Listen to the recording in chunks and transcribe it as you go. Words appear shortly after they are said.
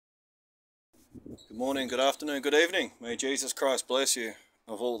Good morning, good afternoon, good evening. May Jesus Christ bless you.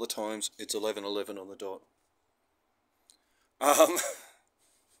 Of all the times, it's 11:11 on the dot. Um,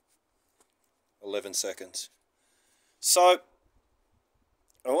 11 seconds. So,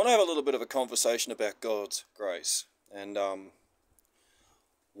 I want to have a little bit of a conversation about God's grace and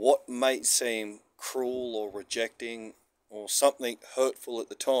what may seem cruel or rejecting or something hurtful at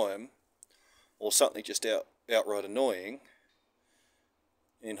the time or something just outright annoying,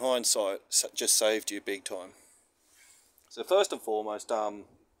 in hindsight, just saved you big time. So first and foremost, I'll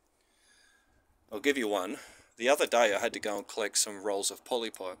give you one. The other day I had to go and collect some rolls of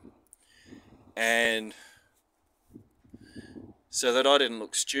polypipe, and so that I didn't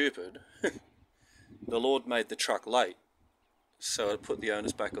look stupid, the Lord made the truck late, so I put the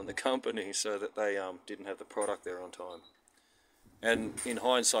onus back on the company so that they didn't have the product there on time. And in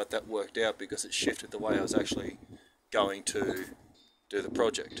hindsight that worked out because it shifted the way I was actually going to do the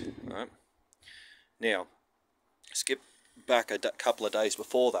project. Right? Now, skip back a couple of days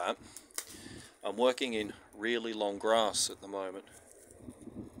before that. I'm working in really long grass at the moment.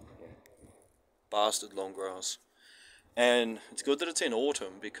 Bastard long grass. And it's good that it's in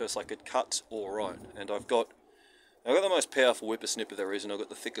autumn because like it cuts alright. And I've got the most powerful whippersnipper there is, and I've got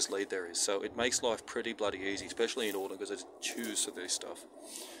the thickest lead there is. So it makes life pretty bloody easy, especially in autumn because it chews for this stuff.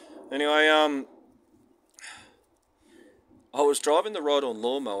 Anyway, I was driving the ride-on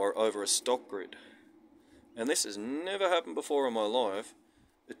lawnmower over a stock grid. And this has never happened before in my life.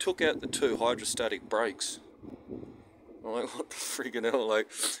 It took out the two hydrostatic brakes. I'm like, what the friggin' hell?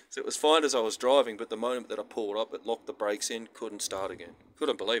 Like, so it was fine as I was driving, but the moment that I pulled up, it locked the brakes in, couldn't start again.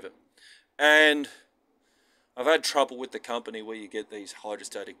 Couldn't believe it. And I've had trouble with the company where you get these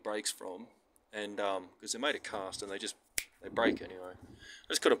hydrostatic brakes from, and because they're made of cast and they break anyway. I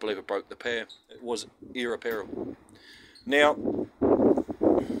just couldn't believe it broke the pair. It was irreparable. Now,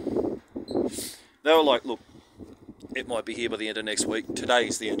 they were like, look, it might be here by the end of next week.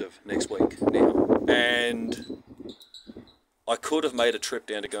 Today's the end of next week now. And I could have made a trip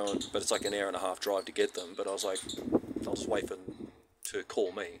down to go, but it's like an hour and a half drive to get them. But I was like, I'll just wait for them to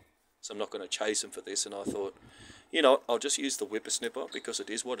call me. So I'm not going to chase them for this. And I thought, you know what, I'll just use the whippersnipper because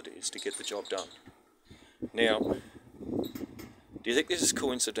it is what it is to get the job done. Now, do you think this is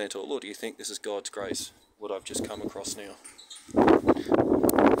coincidental, or do you think this is God's grace, what I've just come across now?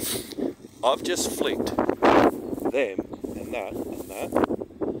 I've just flicked them and that,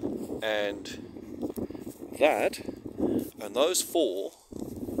 and those four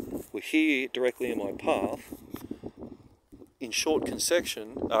were here directly in my path in short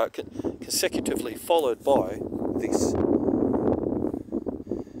consecutively, followed by this.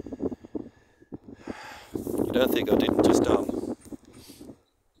 I don't think I didn't just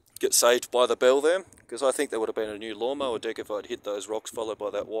get saved by the bell there, because I think there would have been a new lawnmower deck if I'd hit those rocks followed by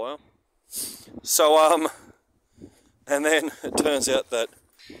that wire. So and then it turns out that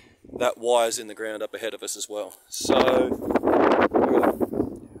that wire's in the ground up ahead of us as well. So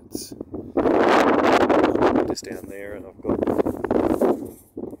it's meters down there, and I've got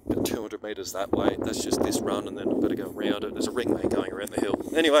 200 meters that way. That's just this run, and then I've got to go around it. There's a ring main going around the hill.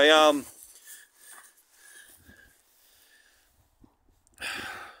 Anyway,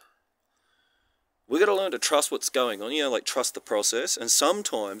 we got to learn to trust what's going on, like trust the process. And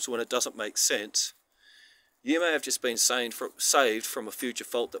sometimes when it doesn't make sense, you may have just been saved from a future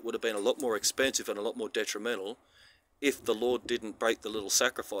fault that would have been a lot more expensive and a lot more detrimental if the Lord didn't break the little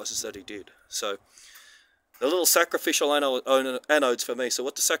sacrifices that he did. So the little sacrificial anodes for me. So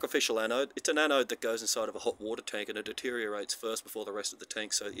what's a sacrificial anode? It's an anode that goes inside of a hot water tank and it deteriorates first before the rest of the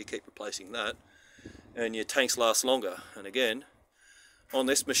tank, so you keep replacing that and your tanks last longer. And again, on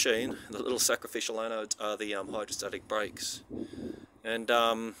this machine, the little sacrificial anodes are the hydrostatic brakes and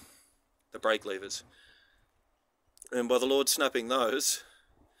the brake levers. And by the Lord snapping those,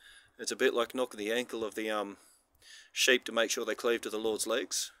 it's a bit like knocking the ankle of the sheep to make sure they cleave to the Lord's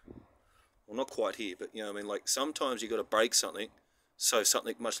legs. Well, not quite here, but you know what I mean, like sometimes you've got to break something so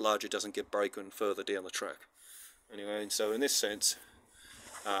something much larger doesn't get broken further down the track. Anyway, so in this sense,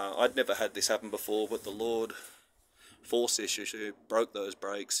 I'd never had this happen before, but the Lord forced this issue, broke those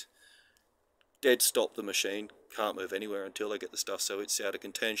brakes, dead stopped the machine, can't move anywhere until they get the stuff, so it's out of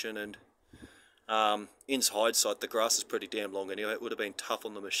contention. And in hindsight, the grass is pretty damn long anyway. It would have been tough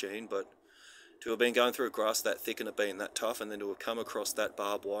on the machine, but to have been going through grass that thick and it being that tough, and then to have come across that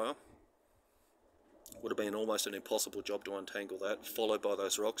barbed wire, would have been almost an impossible job to untangle that, followed by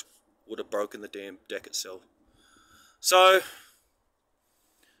those rocks, would have broken the damn deck itself. So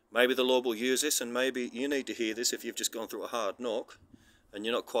maybe the Lord will use this, and maybe you need to hear this if you've just gone through a hard knock and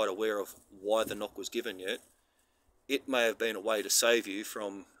you're not quite aware of why the knock was given yet. It may have been a way to save you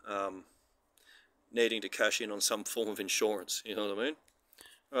from needing to cash in on some form of insurance. You know what I mean?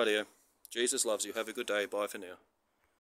 Rightio. Jesus loves you. Have a good day. Bye for now.